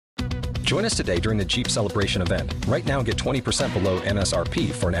Join us today during the Jeep Celebration event. Right now, get 20% below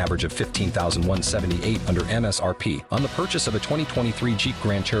MSRP for an average of $15,178 under MSRP on the purchase of a 2023 Jeep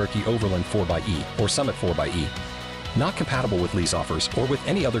Grand Cherokee Overland 4xE or Summit 4xE. Not compatible with lease offers or with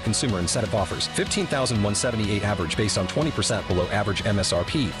any other consumer incentive offers. $15,178 average based on 20% below average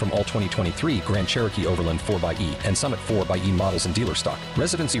MSRP from all 2023 Grand Cherokee Overland 4xE and Summit 4xE models in dealer stock.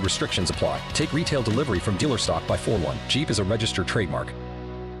 Residency restrictions apply. Take retail delivery from dealer stock by 4/1. Jeep is a registered trademark.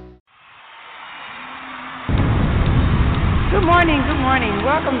 Good morning, good morning.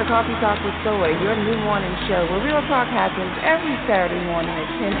 Welcome to Coffee Talk with Soy, your new morning show where real talk happens every Saturday morning at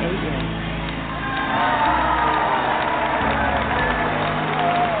 10 a.m.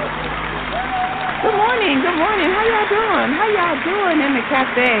 Good morning. How y'all doing in the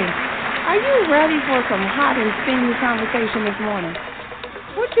cafe? Are you ready for some hot and steamy conversation this morning?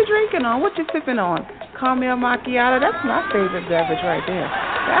 What you drinking on? What you sipping on? Caramel macchiato, that's my favorite beverage right there.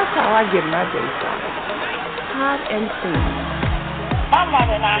 That's how I get my day started. Hot and steamy. My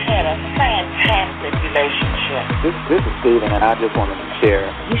mother and I had a fantastic relationship. This is Steven, and I just wanted to share.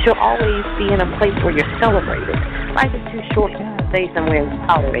 You should always be in a place where you're celebrated. Life is too short to stay somewhere and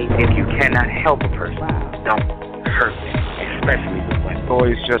tolerate. If you cannot help a person, don't hurt them, especially with women.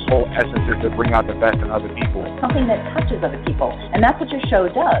 Soy's just whole essence is to bring out the best in other people. Something that touches other people, and that's what your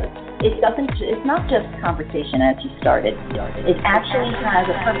show does. It's not just conversation as you started. It actually has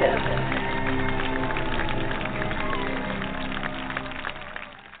a purpose.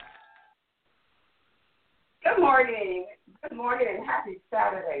 Good morning, and happy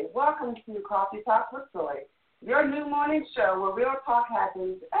Saturday. Welcome to Coffee Talk with Soy, your new morning show where real talk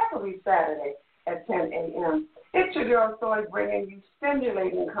happens every Saturday at 10 a.m. It's your girl Soy bringing you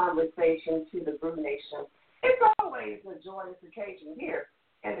stimulating conversation to the Brew Nation. It's always a joyous occasion here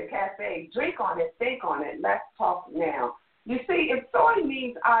in the cafe. Drink on it, think on it, let's talk now. You see, if Soy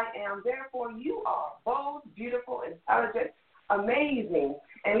means I am, therefore you are bold, beautiful, intelligent, amazing,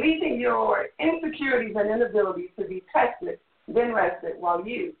 and leaving your insecurities and inabilities to be tested, then rested while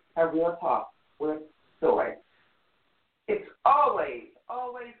you have real talk with Soy. It's always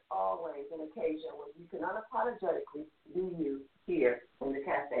an occasion where you can unapologetically be you here in the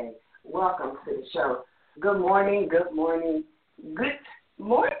cafe. Welcome to the show. Good morning.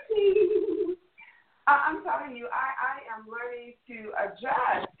 I'm telling you, I am learning to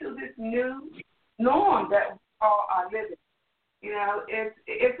adjust to this new norm that we all are living. You know,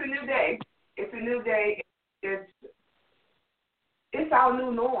 it's a new day. It's a new day. It's our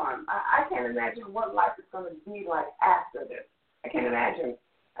new norm. I can't imagine what life is going to be like after this. I can't imagine.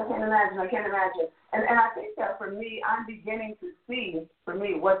 And I think that for me, I'm beginning to see, for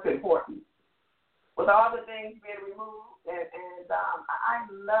me, what's important. With all the things being removed, and I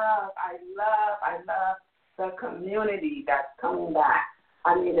love the community that's coming back.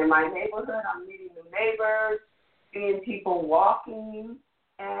 I mean, in my neighborhood, I'm meeting new neighbors, seeing people walking,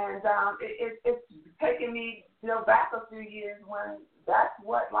 and it's taking me back a few years when that's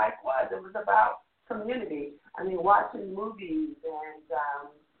what life was. It was about community. I mean, watching movies and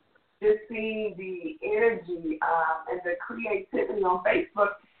just seeing the energy and the creativity on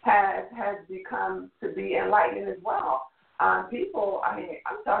Facebook has become to be enlightening as well. People, I mean,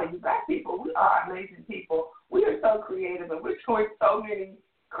 I'm telling you, Black people, we are amazing people. We are so creative, and we're doing so many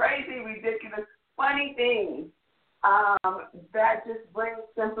crazy, ridiculous, funny things that just bring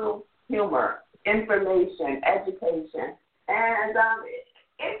simple humor, information, education, and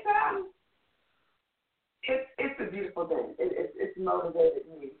it's a beautiful thing. It's motivated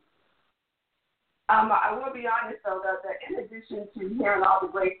me. I will be honest, though, that in addition to hearing all the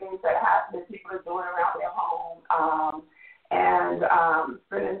great things that happen that people are doing around their home and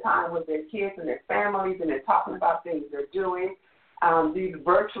spending time with their kids and their families, and they're talking about things they're doing, these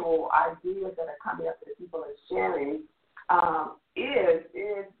virtual ideas that are coming up that people are sharing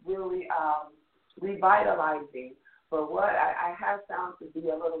is really revitalizing. But what I have found to be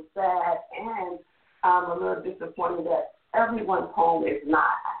a little sad and a little disappointing that everyone's home is not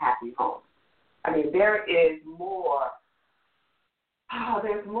a happy home. I mean, there is more.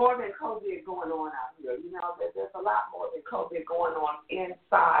 There's more than COVID going on out here. You know, there's a lot more than COVID going on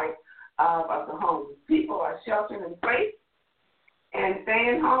inside of the homes. People are sheltering in place, and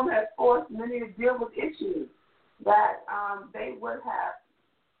staying home has forced many to deal with issues that they would have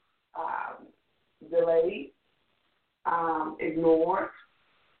delayed, ignored,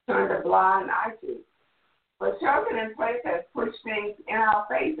 turned a blind eye to. But sheltering in place has pushed things in our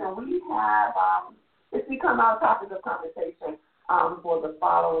face, and we have, it's become our topic of conversation for the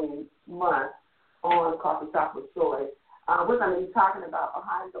following month on Coffee Talk with Soy. We're going to be talking about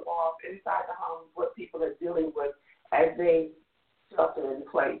behind the walls, inside the homes, what people are dealing with as they shelter in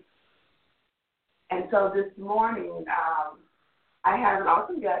place. And so this morning, I have an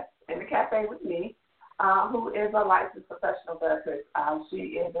awesome guest in the cafe with me who is a licensed professional therapist. She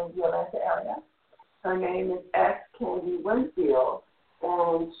is in the Atlanta area. Her name is Candee Winfield,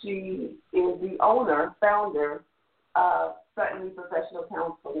 and she is the founder of Sutton Professional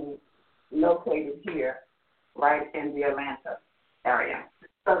Counseling, located here, right in the Atlanta area.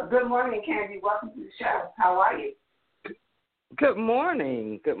 So good morning, Candee. Welcome to the show. How are you? Good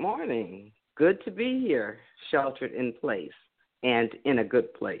morning. Good morning. Good to be here, sheltered in place and in a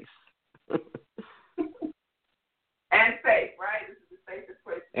good place. And safe, right? This is the safest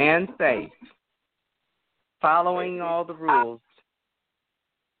place. And safe. Following all the rules.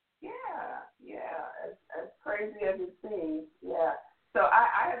 As crazy as it seems, yeah. So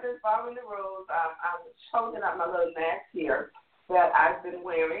I have been following the rules. I'm holding up my little mask here that I've been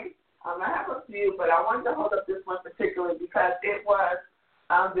wearing. I have a few, but I wanted to hold up this one particularly because it was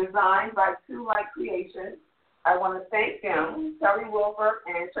designed by Two Light Creations. I want to thank them, Terry Wilbur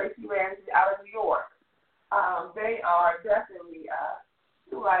and Tracy Ramsey out of New York. They are definitely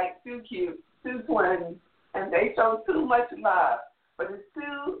too cute, two twins, and they show too much love. But it's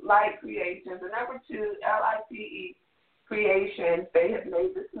Two Light Creations, the number 2, LITE Creations. They have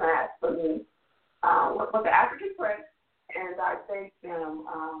made this mask for me with the African print, and I thank them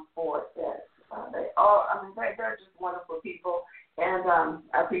for this. They're just wonderful people, and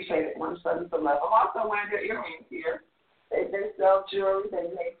I appreciate it when I'm showing some love. I'm also wearing their earrings here. They sell jewelry. They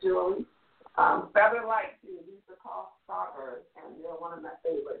make jewelry. Feather Light, too. These are called Starbursts, and they're one of my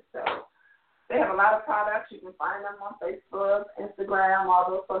favorites. So they have a lot of products. You can find them on Facebook, Instagram, all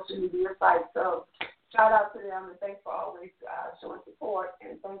those social media sites. So shout out to them, and thanks for always showing support,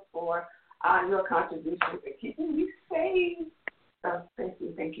 and thanks for your contributions to keeping you safe. So thank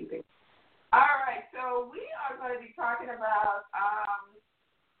you. All right, so we are going to be talking about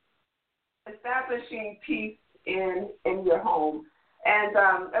establishing peace in your home. And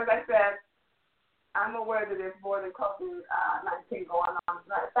as I said, I'm aware that there's more than COVID-19 going on. As a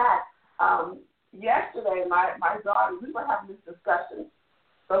matter of fact, yesterday, my daughter, we were having this discussion.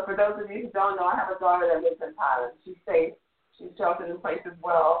 So for those of you who don't know, I have a daughter that lives in Thailand. She's safe. She's sheltered in place as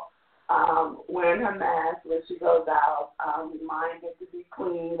well, wearing her mask when she goes out, reminded to be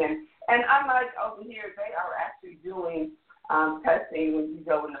clean. And unlike over here, they are actually doing testing when you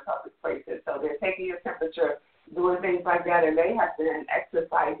go into public places. So they're taking your temperature, doing things like that, and they have been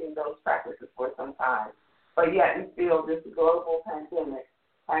exercising those practices for some time. But yet and still, this global pandemic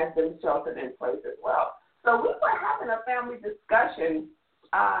has been sheltered in place as well. So we were having a family discussion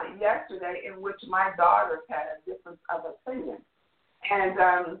yesterday in which my daughter had a difference of opinion. And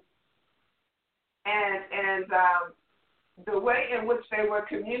the way in which they were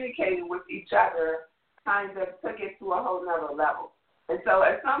communicating with each other kind of took it to a whole nother level. And so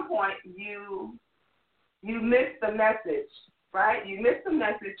at some point you missed the message, right? You missed the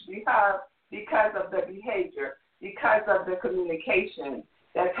message because of the behavior, because of the communication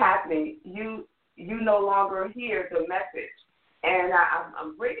that's happening. You no longer hear the message. And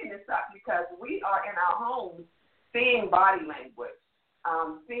I'm bringing this up because we are in our homes seeing body language,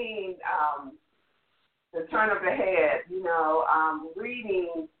 seeing the turn of the head,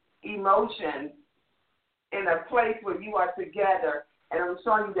 reading emotions in a place where you are together. And I'm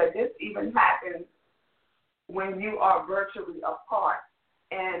showing you that this even happens when you are virtually apart.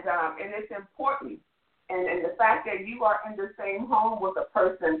 And it's important. And the fact that you are in the same home with a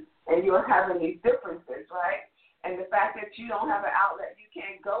person and you're having these differences, right? And the fact that you don't have an outlet, you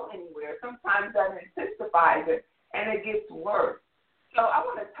can't go anywhere, sometimes that intensifies it and it gets worse. So I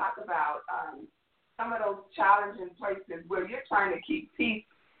want to talk about some of those challenging places where you're trying to keep peace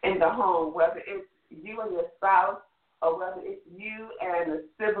in the home, whether it's you and your spouse or whether it's you and a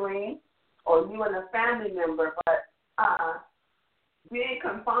sibling or you and a family member, but being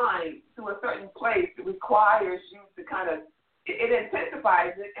confined to a certain place requires you to it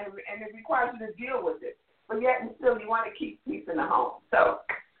intensifies it and it requires you to deal with it. But yet and still you want to keep peace in the home. So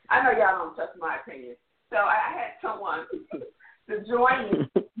I know y'all don't trust my opinion. So I had someone to join me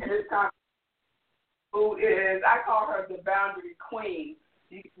in this conversation who is, I call her the boundary queen,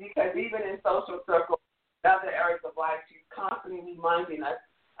 because even in social circles, other areas of life, she's constantly reminding us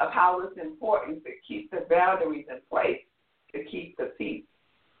of how it's important to keep the boundaries in place, to keep the peace.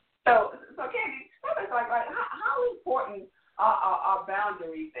 So Candee, tell us, how important are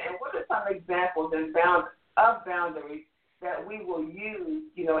boundaries, and what are some examples of boundaries that we will use,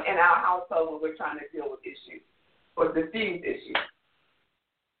 in our household when we're trying to deal with issues or diffuse issues?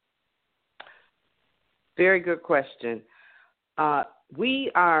 Very good question.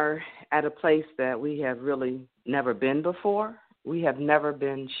 We are at a place that we have really never been before, we have never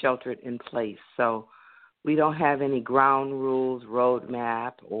been sheltered in place. So we don't have any ground rules,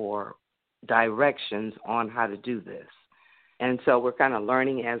 roadmap, or directions on how to do this. And so we're kind of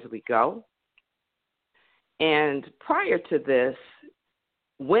learning as we go. And prior to this,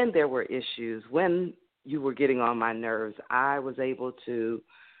 when there were issues, when you were getting on my nerves, I was able to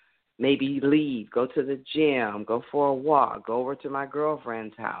maybe leave, go to the gym, go for a walk, go over to my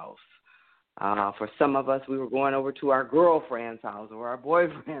girlfriend's house. For some of us, we were going over to our girlfriend's house or our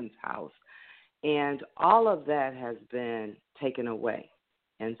boyfriend's house. And all of that has been taken away.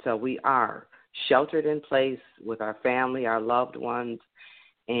 And so we are sheltered in place with our family, our loved ones.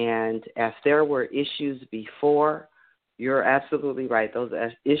 And if there were issues before, you're absolutely right. Those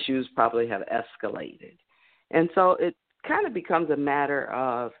issues probably have escalated. And so it kind of becomes a matter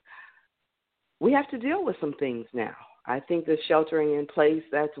of we have to deal with some things now. I think the sheltering in place,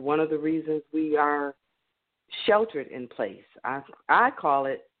 that's one of the reasons we are sheltered in place. I call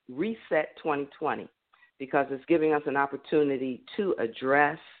it Reset 2020 because it's giving us an opportunity to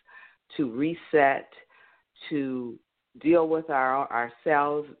address, to reset, to deal with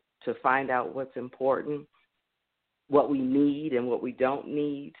ourselves, to find out what's important, what we need and what we don't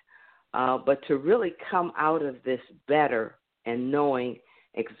need, but to really come out of this better and knowing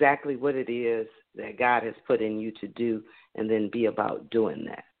exactly what it is that God has put in you to do and then be about doing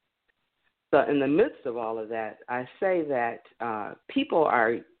that. So in the midst of all of that, I say that people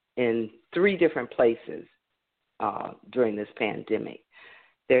are in three different places during this pandemic.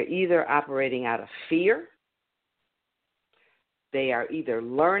 They're either operating out of fear, they are either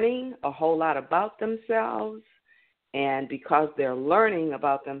learning a whole lot about themselves, and because they're learning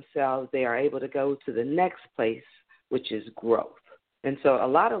about themselves, they are able to go to the next place, which is growth. And so a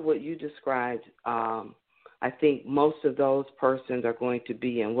lot of what you described, I think most of those persons are going to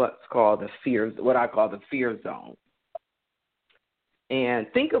be in what's called what I call the fear zone. And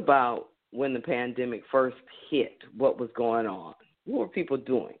think about when the pandemic first hit, what was going on. What were people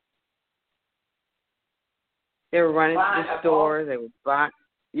doing? They were running to the store. They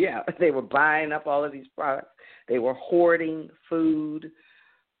were buying up all of these products. They were hoarding food,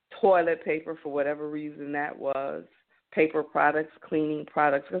 toilet paper for whatever reason that was, paper products, cleaning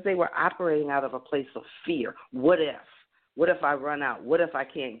products, because they were operating out of a place of fear. What if? What if I run out? What if I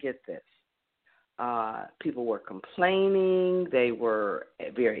can't get this? People were complaining. They were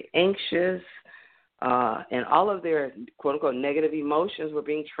very anxious. And all of their, quote-unquote, negative emotions were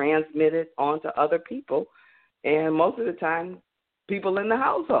being transmitted onto other people, and most of the time, people in the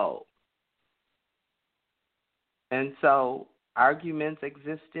household. And so arguments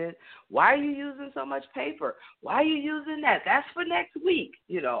existed. Why are you using so much paper? Why are you using that? That's for next week.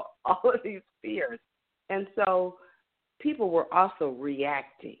 All of these fears. And so people were also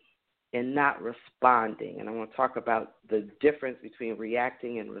reacting and not responding. And I want to talk about the difference between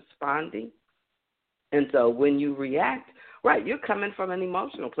reacting and responding. And so when you react, right, you're coming from an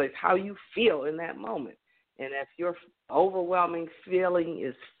emotional place, how you feel in that moment. And if your overwhelming feeling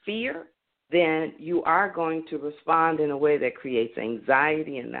is fear, then you are going to respond in a way that creates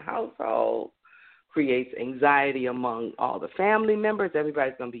anxiety in the household, creates anxiety among all the family members.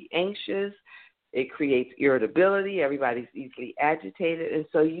 Everybody's going to be anxious. It creates irritability. Everybody's easily agitated. And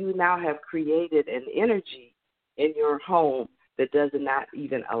so you now have created an energy in your home that does not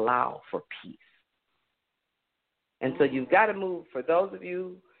even allow for peace. And so you've got to move. For those of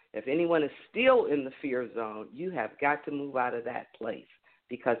you, if anyone is still in the fear zone, you have got to move out of that place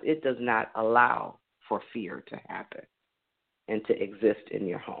because it does not allow for fear to happen and to exist in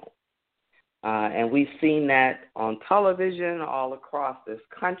your home. And we've seen that on television all across this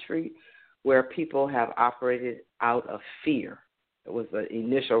country where people have operated out of fear. It was the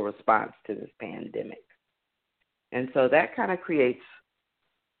initial response to this pandemic. And so that kind of creates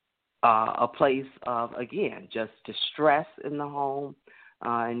a place of, again, just distress in the home,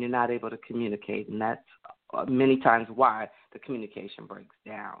 and you're not able to communicate. And that's many times why the communication breaks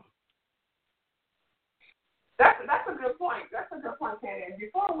down. That's a good point. That's a good point, Candee. And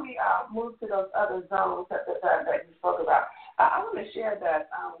before we move to those other zones that you spoke about, I want to share that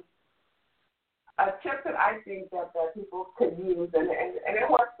a tip that I think that people could use, and it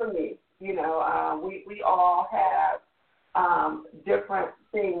works for me. We all have different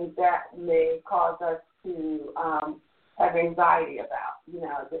things that may cause us to have anxiety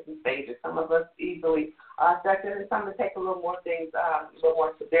about, different stages. Some of us easily affected, and some take a little more things, a little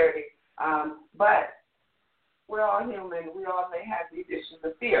more severity. But we're all human. We all may have these issues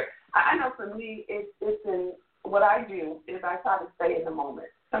of fear. I know for me, it's in what I do is I try to stay in the moment.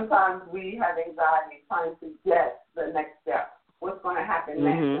 Sometimes we have anxiety trying to get the next step. What's going to happen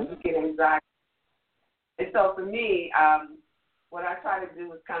next? We get anxiety. And so for me, what I try to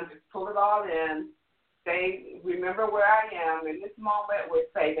do is kind of just pull it all in, remember where I am. In this moment, we're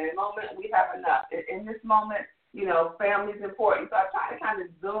safe. In this moment, we have enough. In this moment, family is important. So I try to kind of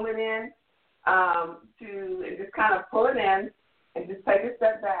zoom it in and just kind of pull it in and just take a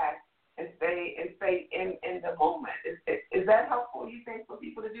step back and stay in the moment. Is that helpful, you think, for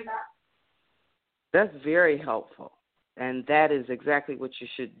people to do that? That's very helpful. And that is exactly what you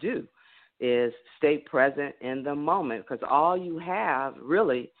should do, is stay present in the moment, because all you have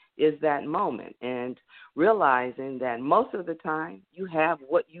really is that moment, and realizing that most of the time you have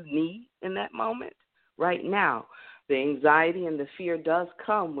what you need in that moment right now. The anxiety and the fear does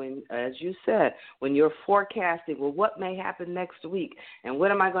come when, as you said, when you're forecasting, well, what may happen next week, and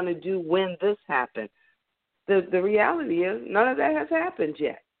what am I going to do when this happens? The reality is none of that has happened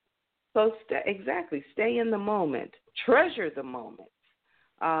yet. So stay in the moment. Treasure the moment.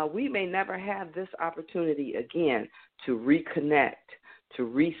 We may never have this opportunity again to reconnect, to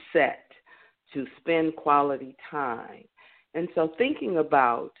reset, to spend quality time. And so thinking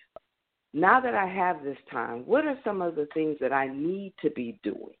about, now that I have this time, what are some of the things that I need to be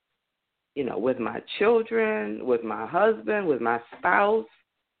doing? With my children, with my husband, with my spouse,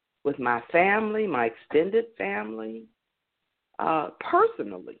 with my family, my extended family,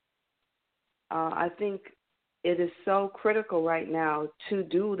 personally. I think it is so critical right now to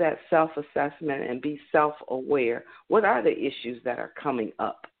do that self-assessment and be self-aware. What are the issues that are coming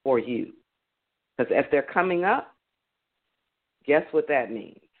up for you? Because if they're coming up, guess what that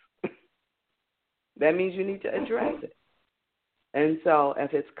means? That means you need to address it. And so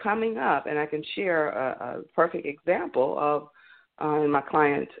if it's coming up, and I can share a perfect example of, and my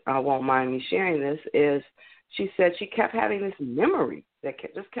client won't mind me sharing this, is she said she kept having this memory that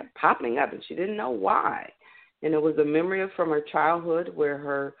just kept popping up, and she didn't know why. And it was a memory from her childhood where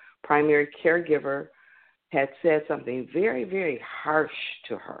her primary caregiver had said something very, very harsh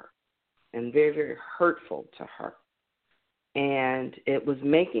to her and very, very hurtful to her. And it was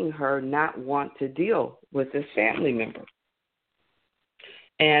making her not want to deal with this family member.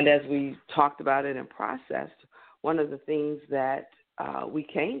 And as we talked about it and processed, one of the things that we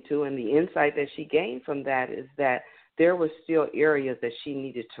came to, and the insight that she gained from that, is that there were still areas that she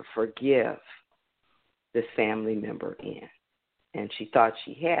needed to forgive this family member in. And she thought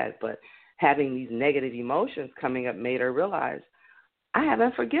she had, but having these negative emotions coming up made her realize, I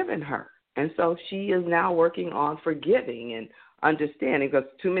haven't forgiven her. And so she is now working on forgiving and understanding, because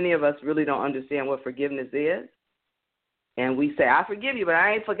too many of us really don't understand what forgiveness is. And we say, I forgive you, but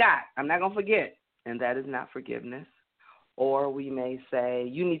I ain't forgot. I'm not going to forget. And that is not forgiveness. Or we may say,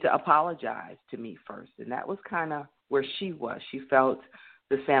 you need to apologize to me first. And that was kind of where she was. She felt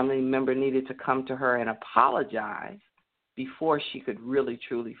the family member needed to come to her and apologize before she could really,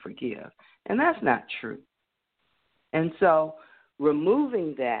 truly forgive. And that's not true. And so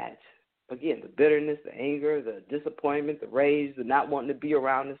removing that, again, the bitterness, the anger, the disappointment, the rage, the not wanting to be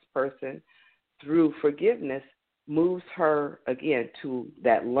around this person, through forgiveness, moves her, again, to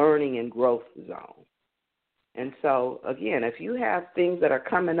that learning and growth zone. And so, again, if you have things that are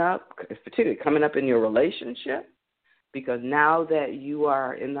coming up, particularly coming up in your relationship, because now that you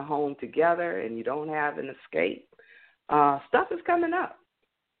are in the home together and you don't have an escape, stuff is coming up.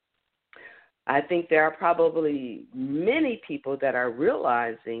 I think there are probably many people that are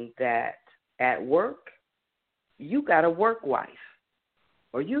realizing that at work, you got a work wife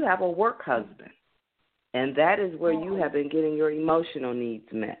or you have a work husband, and that is where you have been getting your emotional needs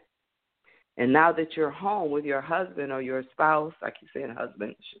met. And now that you're home with your husband or your spouse, I keep saying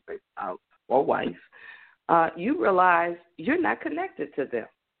husband, I should say spouse or wife, you realize you're not connected to them,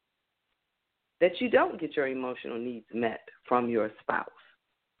 that you don't get your emotional needs met from your spouse.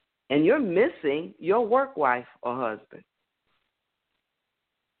 And you're missing your work wife or husband.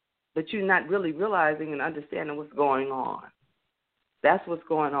 But you're not really realizing and understanding what's going on. That's what's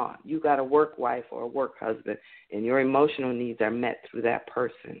going on. You got a work wife or a work husband, and your emotional needs are met through that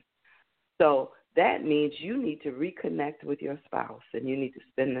person. So that means you need to reconnect with your spouse, and you need to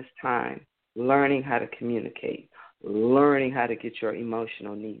spend this time learning how to communicate, learning how to get your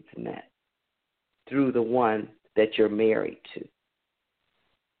emotional needs met through the one that you're married to.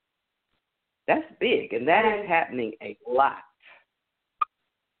 That's big, and that is happening a lot.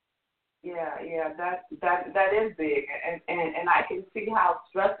 Yeah, that is big, and I can see how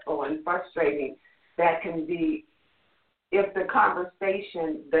stressful and frustrating that can be if the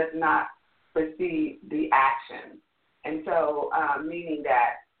conversation does not precede the action. And so, meaning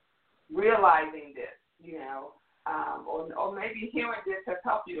that realizing this, or maybe hearing this has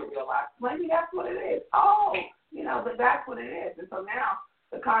helped you to realize maybe that's what it is. Oh, but that's what it is. And so now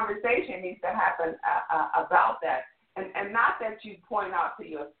the conversation needs to happen about that. And not that you point out to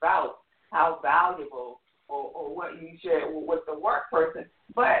your spouse how valuable or what you share with the work person,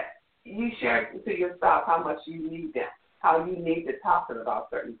 but you share to your spouse how much you need them, how you need to talk to them about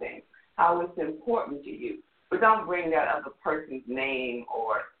certain things, how it's important to you. But don't bring that other person's name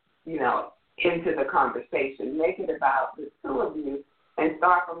or, into the conversation. Make it about the two of you and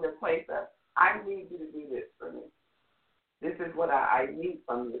start from the place of, I need you to do this for me. This is what I need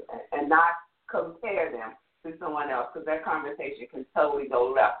from you, and not compare them to someone else, because that conversation can totally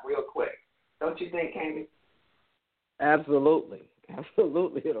go left real quick. Don't you think, Candee? Absolutely.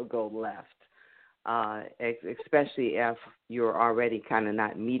 It'll go left, especially if you're already kind of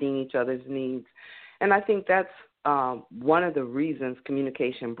not meeting each other's needs. And I think that's one of the reasons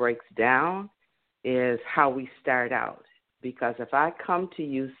communication breaks down is how we start out. Because if I come to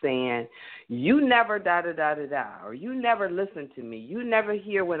you saying, you never da-da-da-da-da, or you never listen to me, you never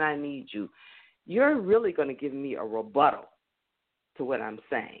hear when I need you, you're really going to give me a rebuttal to what I'm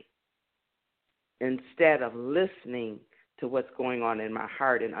saying instead of listening to what's going on in my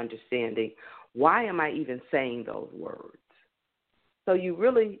heart and understanding why am I even saying those words. So you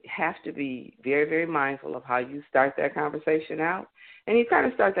really have to be very, very mindful of how you start that conversation out. And you kind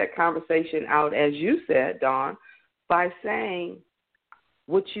of start that conversation out, as you said, Dawn, by saying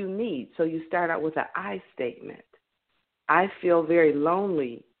what you need. So you start out with an I statement. I feel very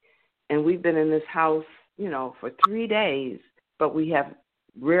lonely, and we've been in this house, for 3 days, but we have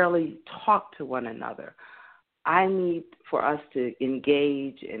rarely talked to one another. I need for us to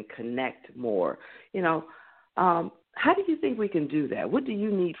engage and connect more. How do you think we can do that? What do you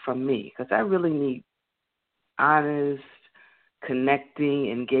need from me? Because I really need honest,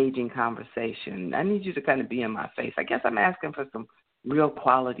 connecting, engaging conversation. I need you to kind of be in my face. I guess I'm asking for some real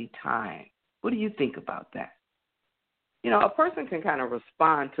quality time. What do you think about that? A person can kind of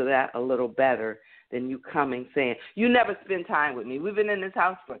respond to that a little better than you coming saying, you never spend time with me. We've been in this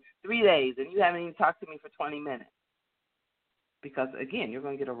house for 3 days, and you haven't even talked to me for 20 minutes. Because, again, you're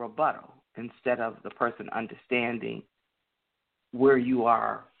going to get a rebuttal instead of the person understanding where you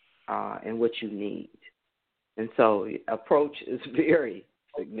are and what you need. And so approach is very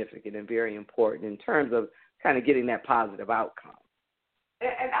significant and very important in terms of kind of getting that positive outcome.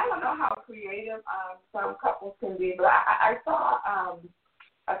 And I don't know how creative some couples can be, but I saw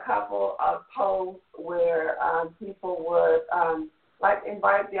a couple of posts where people would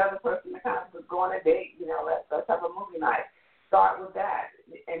invite the other person to kind of go on a date, let's have a movie night. Start with that.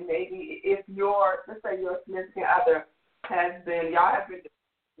 And maybe if let's say your significant other y'all have been,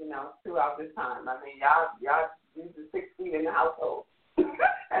 throughout this time. I mean, y'all use the 6 feet in the household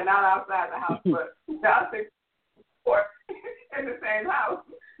and not outside the house, but y'all 6 feet in the same house,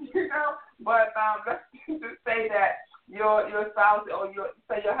 But let's just say that your spouse or your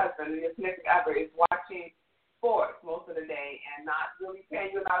husband or your significant other is watching sports most of the day and not really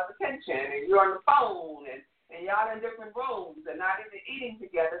paying you a lot of attention, and you're on the phone and y'all in different rooms and not even eating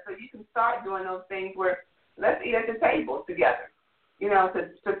together. So you can start doing those things where let's eat at the table together,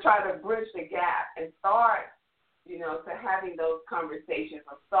 to try to bridge the gap and start, to having those conversations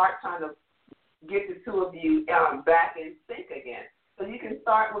or start trying to get the two of you back in sync again. So you can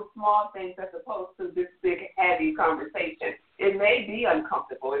start with small things as opposed to this big, heavy conversation. It may be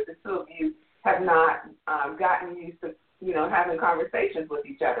uncomfortable if the two of you have not gotten used to, having conversations with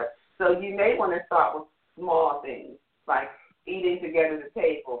each other. So you may want to start with small things like eating together at the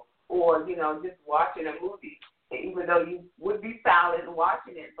table or, just watching a movie, even though you would be silent and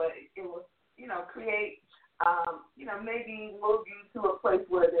watching it, but it will, create, maybe move you to a place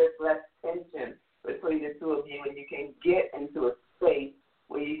where there's less tension between the two of you and you can get into a space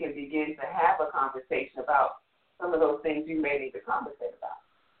where you can begin to have a conversation about some of those things you may need to conversate about.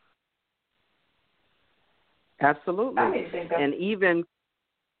 Absolutely. And even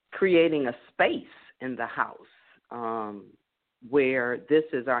creating a space in the house where this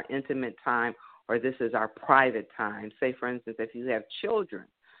is our intimate time or this is our private time. Say, for instance, if you have children,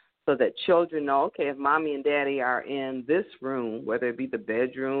 so that children know, okay, if mommy and daddy are in this room, whether it be the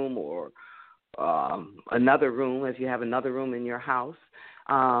bedroom or another room, if you have another room in your house,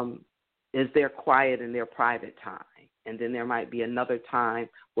 is their quiet and their private time. And then there might be another time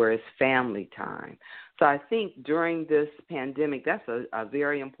where it's family time. So I think during this pandemic, that's a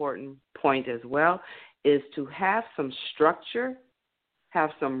very important point as well, is to have some structure, have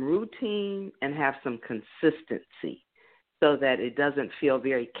some routine, and have some consistency so that it doesn't feel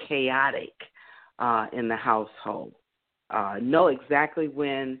very chaotic in the household. Know exactly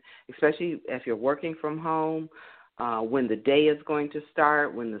when, especially if you're working from home, when the day is going to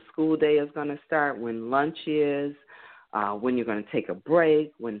start, when the school day is going to start, when lunch is, when you're going to take a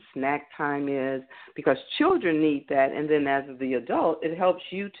break, when snack time is, because children need that. And then as the adult, it helps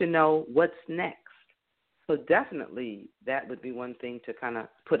you to know what's next. So definitely that would be one thing to kind of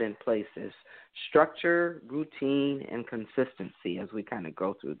put in place is structure, routine, and consistency as we kind of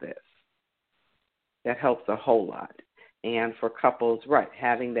go through this. That helps a whole lot. And for couples, right,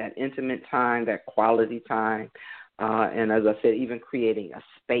 having that intimate time, that quality time, and as I said, even creating a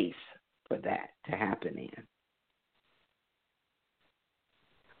space for that to happen in.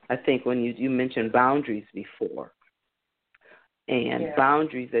 I think when you mentioned boundaries before, and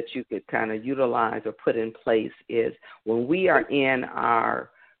boundaries that you could kind of utilize or put in place is when we are in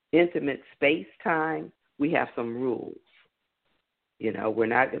our intimate space time, we have some rules. You know,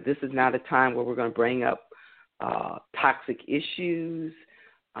 this is not a time where we're going to bring up toxic issues.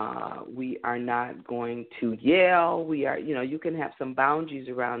 We are not going to yell. You can have some boundaries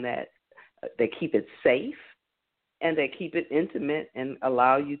around that. They keep it safe and they keep it intimate and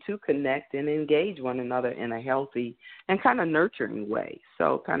allow you to connect and engage one another in a healthy and kind of nurturing way.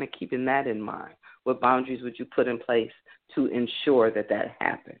 So kind of keeping that in mind. What boundaries would you put in place to ensure that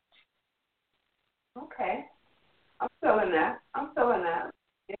happens? Okay. I'm feeling that.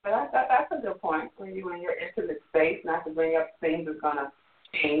 Yeah, but that's a good point. When you're in your intimate space, not to bring up things that's going to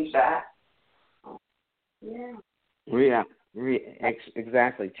change that. Yeah.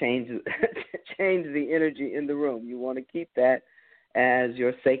 Exactly. Change the energy in the room. You want to keep that as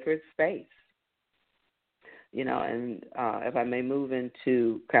your sacred space. You know, and if I may move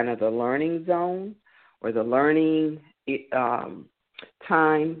into kind of the learning zone or the learning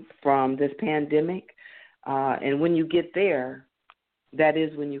time from this pandemic, and when you get there, that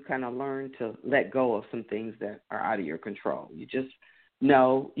is when you kind of learn to let go of some things that are out of your control. You just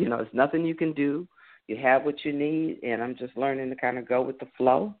know, it's nothing you can do. You have what you need, and I'm just learning to kind of go with the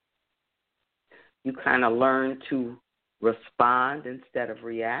flow. You kind of learn to respond instead of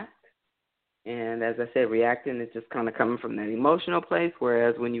react. And as I said, reacting is just kind of coming from that emotional place,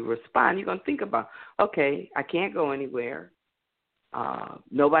 whereas when you respond, you're going to think about, okay, I can't go anywhere.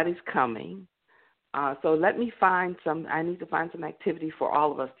 Nobody's coming. So I need to find some activity for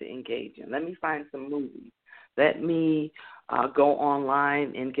all of us to engage in. Let me find some movies. Let me go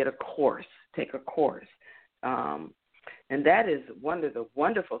online and take a course. And that is one of the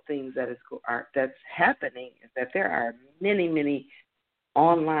wonderful things that's happening is that there are many, many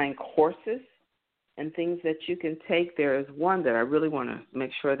online courses and things that you can take. There is one that I really want to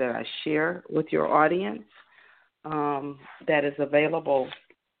make sure that I share with your audience that is available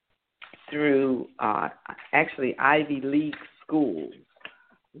through actually Ivy League schools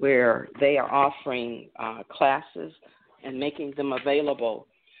where they are offering classes and making them available.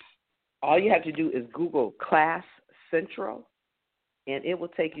 All you have to do is Google Class Central, and it will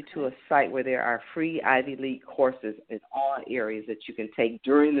take you to a site where there are free Ivy League courses in all areas that you can take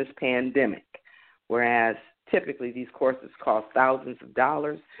during this pandemic, whereas typically these courses cost thousands of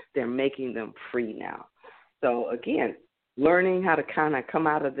dollars. They're making them free now. So, again, learning how to kind of come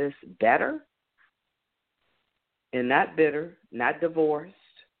out of this better and not bitter, not divorced,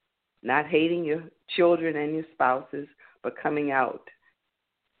 not hating your children and your spouses, but coming out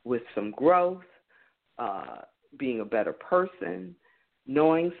with some growth, being a better person,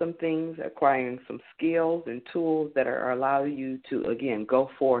 knowing some things, acquiring some skills and tools that are allow you to, again, go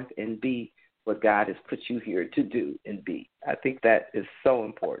forth and be what God has put you here to do and be. I think that is so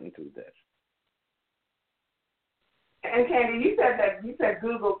important through this. And Candee, you said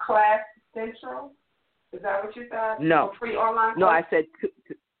Google Class Central. Is that what you said? No. Free online course? No, I said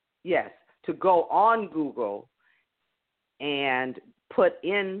yes, to go on Google and put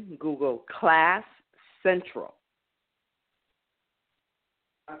in Google Class Central.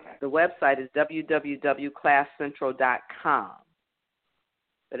 Okay. The website is www.classcentral.com.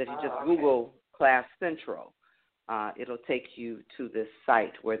 But if you just Google Class Central, it'll take you to this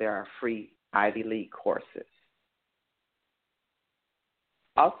site where there are free Ivy League courses.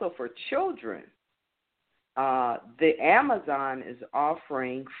 Also for children, the Amazon is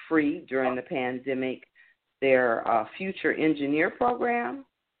offering free during the pandemic their Future Engineer program.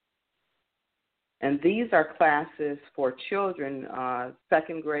 And these are classes for children,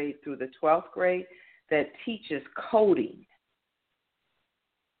 2nd grade through the 12th grade, that teaches coding.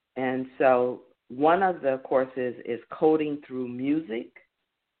 And so one of the courses is coding through music,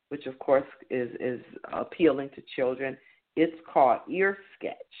 which of course is appealing to children. It's called Ear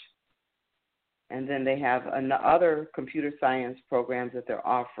Sketch. And then they have other computer science programs that they're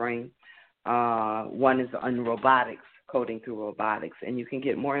offering. One is on robotics, coding through robotics. And you can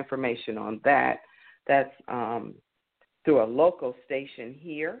get more information on that. That's through a local station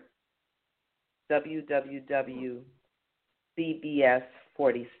here, www.ccpg.org.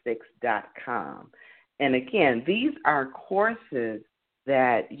 cbs46.com. And again, these are courses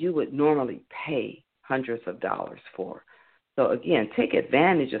that you would normally pay hundreds of dollars for. So again, take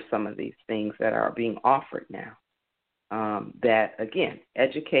advantage of some of these things that are being offered now. That, again,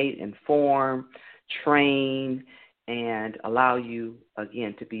 educate, inform, train, and allow you,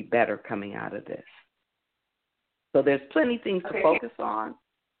 again, to be better coming out of this. So there's plenty of things to focus on.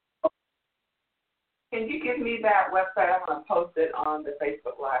 Can you give me that website? I'm going to post it on the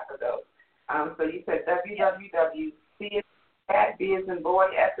Facebook Live for those. So you said www.c at B as in boy,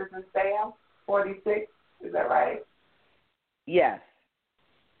 S as in Sam, 46. Is that right? Yes.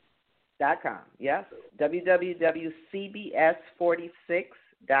 .com. Yes.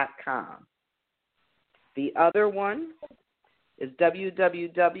 www.cbs46.com. The other one is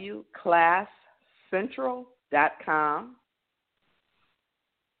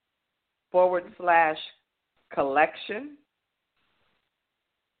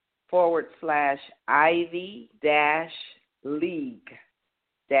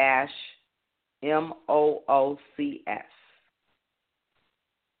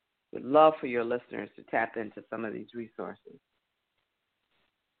We'd love for your listeners to tap into some of these resources.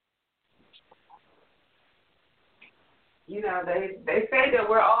 You know, they say that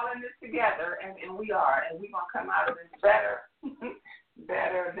we're all in this together, and we are, and we're going to come out of this better,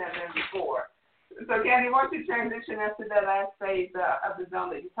 better than before. So, Candee, why don't you transition us to that last phase of the zone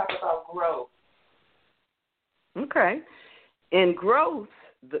that you talk about growth? Okay. In growth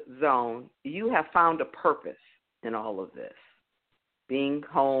zone, you have found a purpose in all of this. Being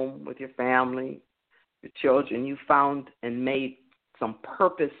home with your family, your children, you found and made some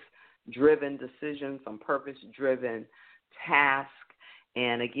purpose-driven decisions, some purpose-driven tasks,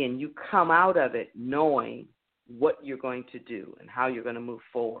 and again, you come out of it knowing what you're going to do and how you're going to move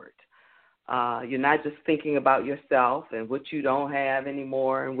forward. You're not just thinking about yourself and what you don't have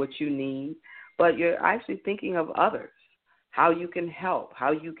anymore and what you need, but you're actually thinking of others, how you can help,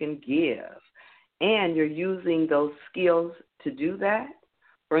 how you can give, and you're using those skills to do that.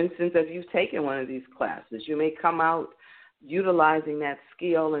 For instance, if you've taken one of these classes, you may come out utilizing that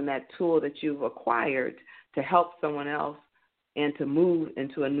skill and that tool that you've acquired to help someone else and to move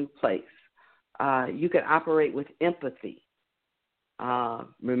into a new place. You can operate with empathy.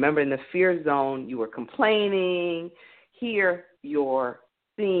 Remember, in the fear zone, you were complaining. Here, you're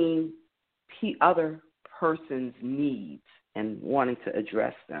seeing other person's needs and wanting to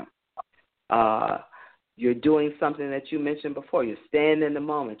address them. You're doing something that you mentioned before. You're staying in the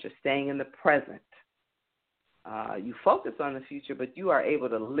moment. You're staying in the present. You focus on the future, but you are able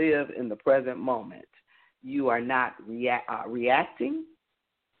to live in the present moment. You are not reacting.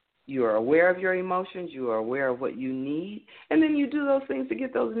 You are aware of your emotions. You are aware of what you need. And then you do those things to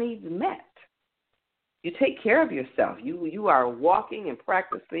get those needs met. You take care of yourself. You are walking and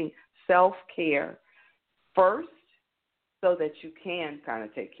practicing self-care first so that you can kind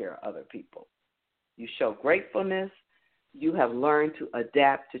of take care of other people. You show gratefulness. You have learned to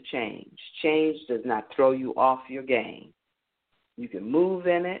adapt to change. Change does not throw you off your game. You can move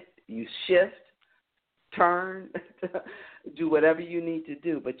in it. You shift, turn, do whatever you need to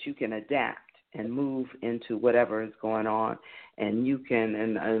do, but you can adapt and move into whatever is going on. And you can,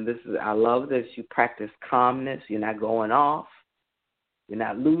 and this is, I love this, you practice calmness. You're not going off. You're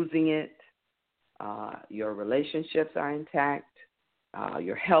not losing it. Your relationships are intact.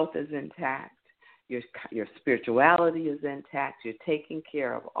 Your health is intact. Your spirituality is intact. You're taking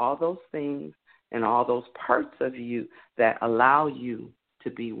care of all those things and all those parts of you that allow you to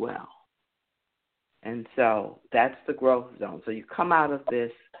be well. And so that's the growth zone. So you come out of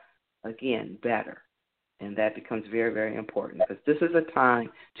this, again, better. And that becomes very, very important because this is a time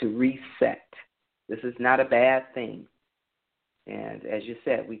to reset. This is not a bad thing. And as you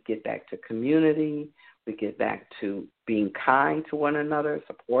said, we get back to community. We get back to being kind to one another,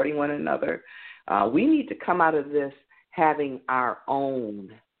 supporting one another. We need to come out of this having our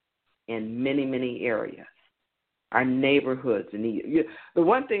own in many, many areas. Our neighborhoods need. The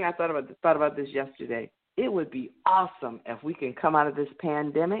one thing I thought about this yesterday, it would be awesome if we can come out of this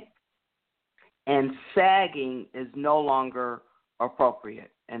pandemic and sagging is no longer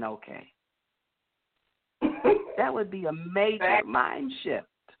appropriate and okay. That would be a major mind shift.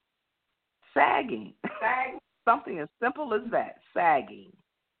 Sagging. Something as simple as that, sagging.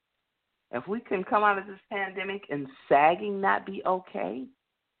 If we can come out of this pandemic and sagging not be okay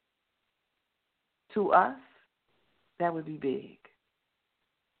to us, that would be big.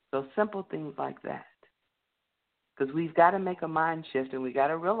 So simple things like that. Because we've got to make a mind shift and we've got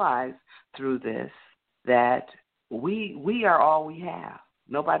to realize through this that we are all we have.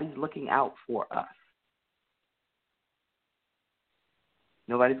 Nobody's looking out for us.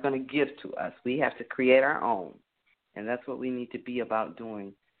 Nobody's going to give to us. We have to create our own, and that's what we need to be about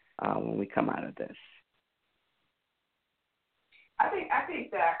doing when we come out of this. I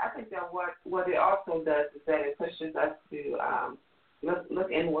think that what it also does is that it pushes us to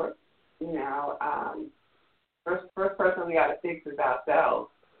look inward. You know, first person we got to fix is ourselves.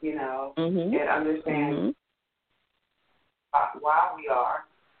 You know, and understand why we are,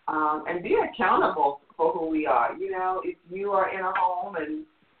 and be accountable for who we are. You know, if you are in a home and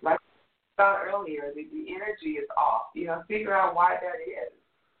like I said earlier, the energy is off. You know, figure out why that is,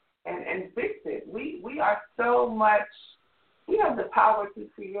 and fix it. We are so much. We have the power to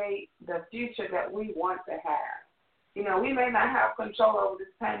create the future that we want to have. You know, we may not have control over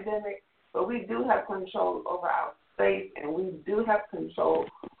this pandemic, but we do have control over our space, and we do have control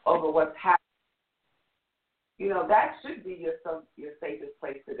over what's happening. You know, that should be your safest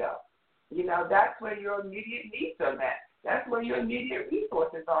place to go. You know, that's where your immediate needs are met. That's where your immediate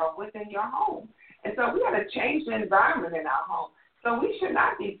resources are within your home. And so we got to change the environment in our home. So we should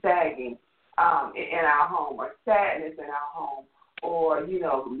not be sagging in our home, or sadness in our home, or, you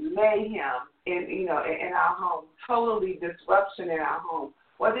know, mayhem in our home, totally disruption in our home.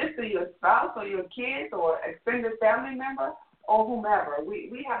 Whether it's to your spouse or your kids or extended family member or whomever,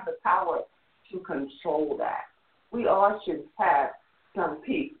 we have the power to control that. We all should have some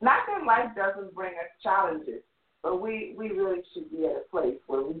peace. Not that life doesn't bring us challenges, but we really should be at a place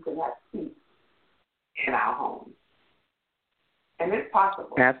where we can have peace in our homes. And it's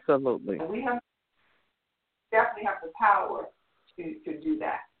possible. Absolutely. And we definitely have the power to do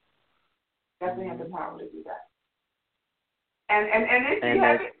that. Definitely have the power to do that. And if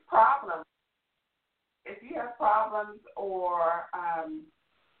you have problems or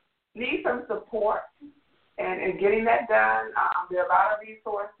need some support and getting that done, there are a lot of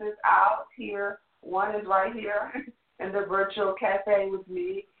resources out here. One is right here in the virtual cafe with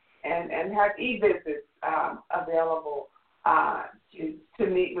me, and have e-visits available to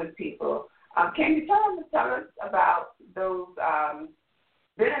meet with people. Can you tell us about those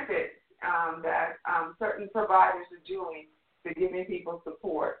benefits that certain providers are doing to giving people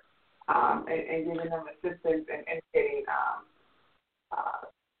support and giving them assistance and getting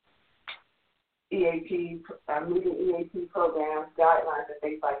EAP, meeting EAP programs, guidelines, and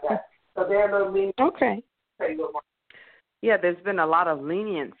things like that? So they're a little lenient. Okay. Say a little more. Yeah, there's been a lot of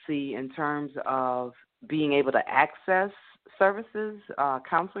leniency in terms of being able to access services,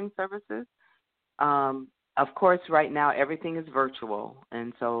 counseling services. Of course, right now everything is virtual,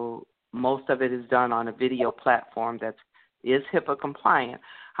 and so most of it is done on a video platform that is HIPAA compliant.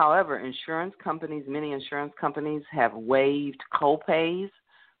 However, many insurance companies have waived co-pays.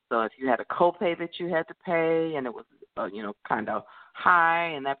 So if you had a copay that you had to pay and it was, kind of high,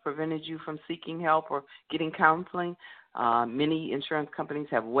 and that prevented you from seeking help or getting counseling, many insurance companies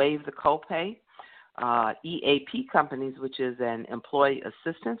have waived the copay. EAP companies, which is an employee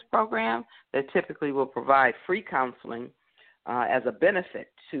assistance program that typically will provide free counseling as a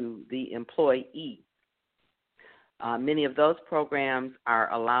benefit to the employee. Many of those programs are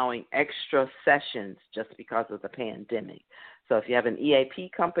allowing extra sessions just because of the pandemic. So if you have an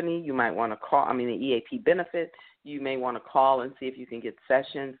EAP company, you might want to call, an EAP benefit, you may want to call and see if you can get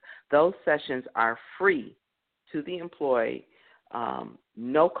sessions. Those sessions are free to the employee,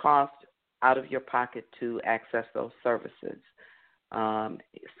 no cost out of your pocket to access those services.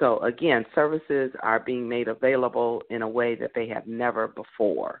 So, again, services are being made available in a way that they have never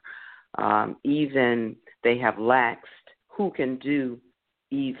before. Even they have laxed who can do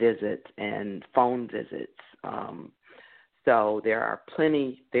e-visits and phone visits. So there are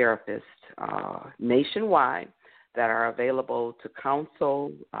plenty therapists nationwide that are available to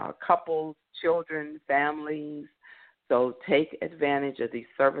counsel couples, children, families. So take advantage of these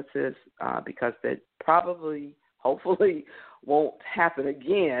services because that probably, hopefully, won't happen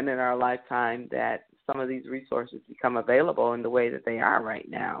again in our lifetime, that some of these resources become available in the way that they are right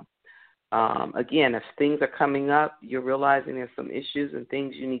now. Again, if things are coming up, you're realizing there's some issues and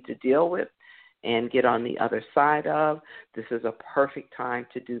things you need to deal with and get on the other side of, this is a perfect time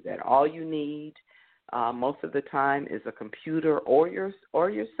to do that. All you need most of the time is a computer or your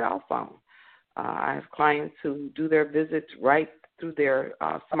cell phone. I have clients who do their visits right through their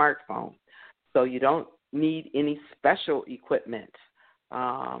smartphone, so you don't need any special equipment.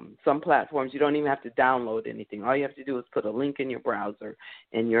 Some platforms, you don't even have to download anything. All you have to do is put a link in your browser,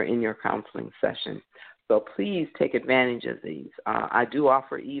 and you're in your counseling session. So please take advantage of these. I do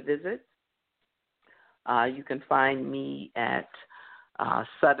offer e-visits. You can find me at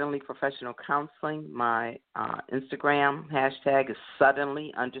Suddenly Professional Counseling. My Instagram hashtag is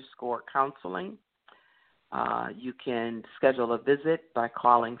Suddenly_counseling. You can schedule a visit by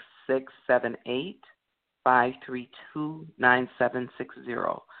calling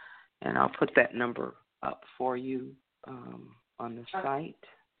 678-532-9760. And I'll put that number up for you on the site.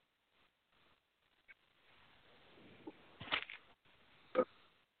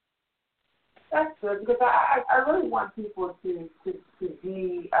 That's good, because I really want people to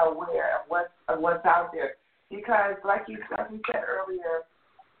be aware of what's out there, because like you said earlier,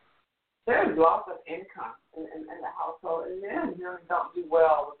 there's loss of income in the household, and men really don't do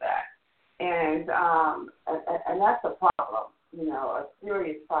well with that, and that's a problem, a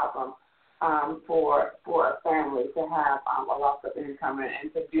serious problem for a family to have a loss of income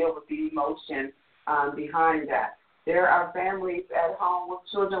and to deal with the emotion behind that. There are families at home with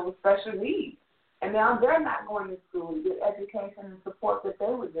children with special needs, and now they're not going to school to get education and support that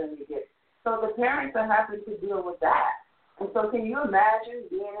they would generally get. So the parents are having to deal with that. And so can you imagine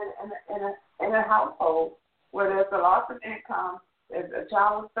being in a household where there's a loss of income, there's a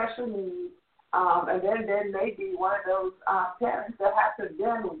child with special needs, and then there may be one of those parents that have to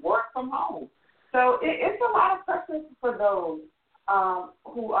then work from home. So it's a lot of pressure for those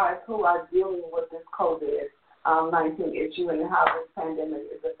who are dealing with this COVID-19 issue and how this pandemic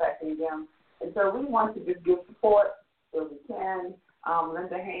is affecting them. And so we want to just give support where we can,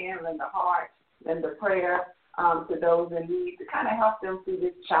 lend a hand, lend a heart, lend a prayer to those in need to kind of help them through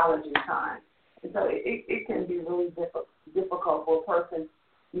this challenging time. And so it can be really difficult for a person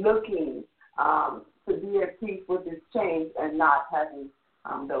looking to be at peace with this change and not having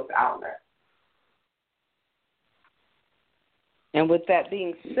those outlets. And with that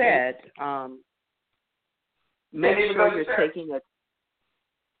being said, make sure you're taking a...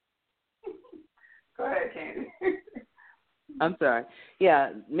 Go ahead, Candee. I'm sorry.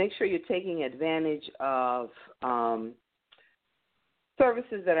 Yeah, make sure you're taking advantage of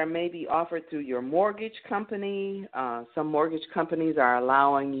services that are maybe offered through your mortgage company. Some mortgage companies are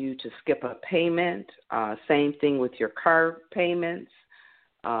allowing you to skip a payment. Same thing with your car payments.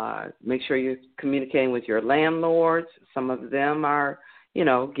 Make sure you're communicating with your landlords. Some of them are,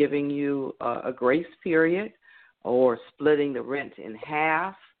 giving you a grace period or splitting the rent in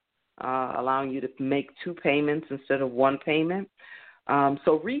half. Allowing you to make 2 payments instead of 1 payment.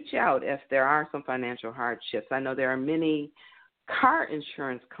 So reach out if there are some financial hardships. I know there are many car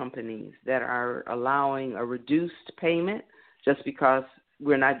insurance companies that are allowing a reduced payment just because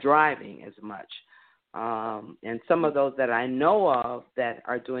we're not driving as much. And some of those that I know of that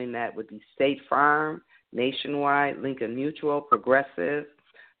are doing that would be State Farm, Nationwide, Lincoln Mutual, Progressive,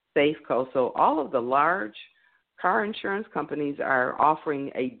 Safeco. So all of the large car insurance companies are offering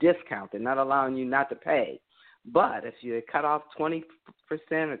a discount. They're not allowing you not to pay. But if you cut off 20%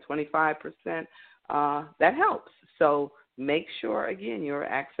 or 25%, that helps. So make sure, again, you're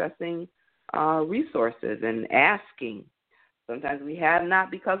accessing resources and asking. Sometimes we have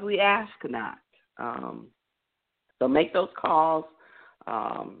not because we ask not. So make those calls.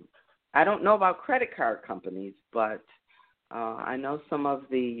 I don't know about credit card companies, but I know some of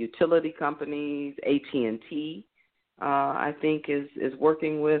the utility companies, AT&T, I think is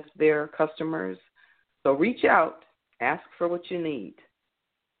working with their customers. So reach out, ask for what you need.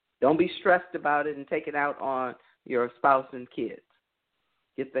 Don't be stressed about it and take it out on your spouse and kids.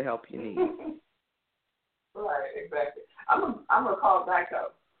 Get the help you need. Right, exactly. I'm gonna call back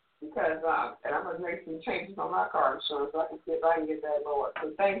up because and I'm gonna make some changes on my car insurance so I can see if I can get that lower.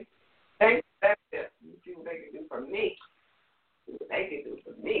 So thanks. That's it. You see what they can do for me. What they can do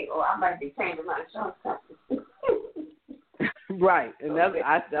for me, or I might be changing my insurance company. Right, and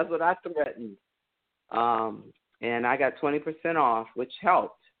that's what I threatened. And I got 20% off, which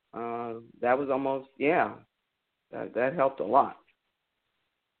helped. That was almost, that helped a lot.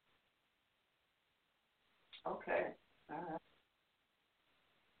 Okay. All right.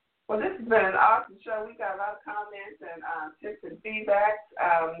 Well, this has been an awesome show. We got a lot of comments and tips and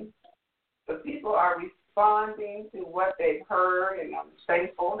feedbacks. The people are responding to what they've heard, and I'm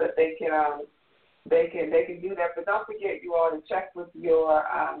thankful that they can do that. But don't forget, you all, to check with your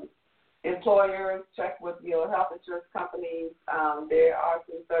employers, check with your health insurance companies. There are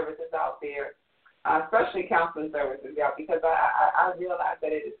some services out there, especially counseling services, because I realize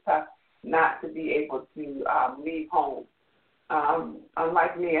that it is tough not to be able to leave home.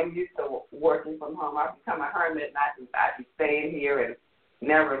 Unlike me, I'm used to working from home. I've become a hermit, and I be staying here and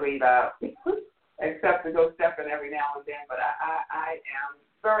never leave out, except to go stepping every now and then. But I am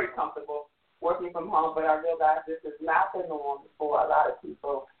very comfortable working from home, but I realize this is not the norm for a lot of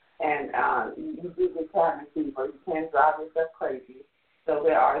people. And you do get cabin fever. You can't drive yourself crazy. So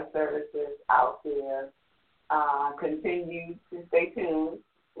there are services out there. Continue to stay tuned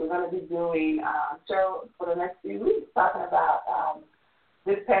We're going to be doing a show for the next few weeks talking about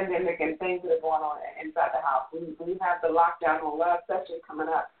this pandemic and things that are going on inside the house. We have the lockdown on love session coming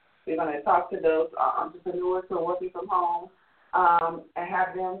up. We're going to talk to those entrepreneurs who are working from home and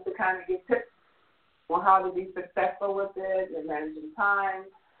have them to kind of give tips on how to be successful with it and managing time.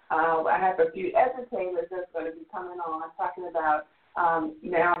 I have a few educators that's going to be coming on talking about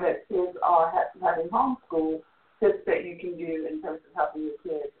now that kids are having homeschool, tips that you can do in terms of helping your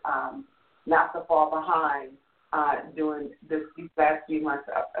kids not to fall behind during these last few months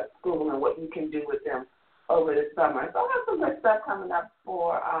of school and what you can do with them over the summer. So I have some good stuff coming up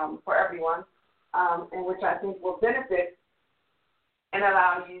for everyone, in which I think will benefit and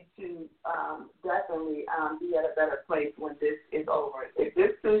allow you to definitely be at a better place when this is over. If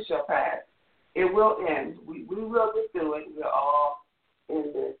this too shall pass, it will end. We will get through it. We're all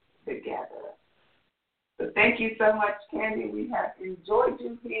in this together. So thank you so much, Candee. We have enjoyed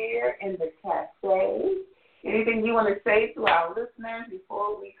you here in the cafe. Anything you want to say to our listeners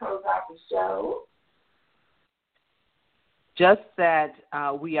before we close out the show? Just that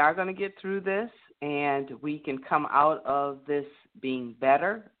we are going to get through this, and we can come out of this being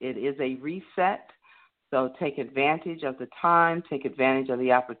better. It is a reset, so take advantage of the time, take advantage of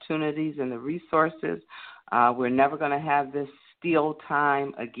the opportunities and the resources. We're never going to have this steal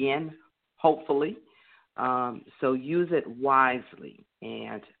time again, hopefully, so use it wisely.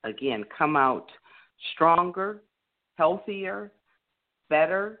 And, again, come out stronger, healthier,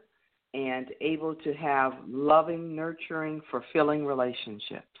 better, and able to have loving, nurturing, fulfilling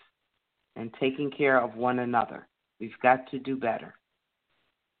relationships and taking care of one another. We've got to do better.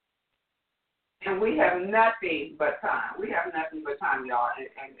 And we have nothing but time. We have nothing but time, y'all.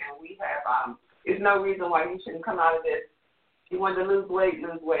 And we have, there's no reason why you shouldn't come out of this. If you want to lose weight,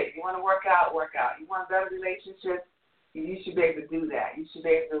 lose weight. You want to work out, work out. You want better relationships, you should be able to do that. You should be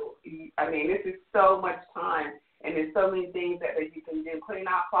able to, this is so much time, and there's so many things that you can do. Clean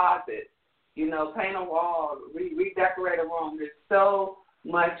out closets, paint a wall, redecorate a room. There's so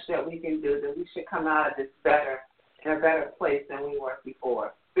much that we can do that we should come out of this better, in a better place than we were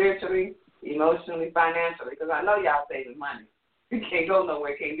before. Spiritually, emotionally, financially, because I know y'all saving money. You can't go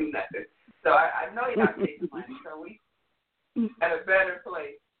nowhere, can't do nothing. So I know y'all saving money. So we at a better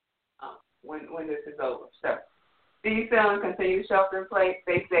place when this is over. So see you soon. Continue to shelter in place.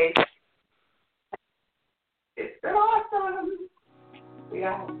 Stay safe. It's been awesome.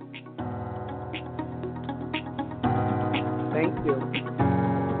 Yeah. Thank you.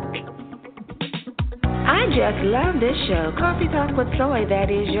 I just love this show, Coffee Talk with Soy. That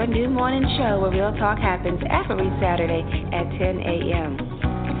is your new morning show where real talk happens every Saturday at 10 a.m.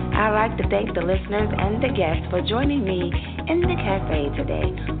 I'd like to thank the listeners and the guests for joining me in the cafe today.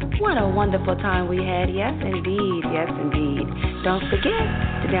 What a wonderful time we had. Yes, indeed. Yes, indeed. Don't forget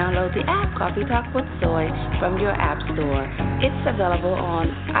to download the app Coffee Talk with Soy from your app store. It's available on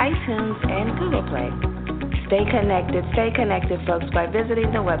iTunes and Google Play. Stay connected, folks, by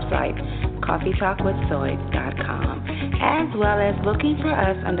visiting the website, coffeetalkwithsoy.com, as well as looking for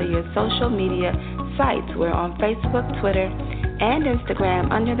us under your social media sites. We're on Facebook, Twitter, and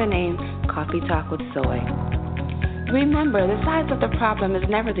Instagram under the name Coffee Talk with Soy. Remember, the size of the problem is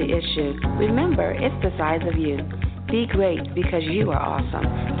never the issue. Remember, it's the size of you. Be great because you are awesome.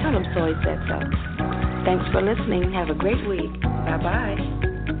 Tell them Soy said so. Thanks for listening. Have a great week. Bye-bye.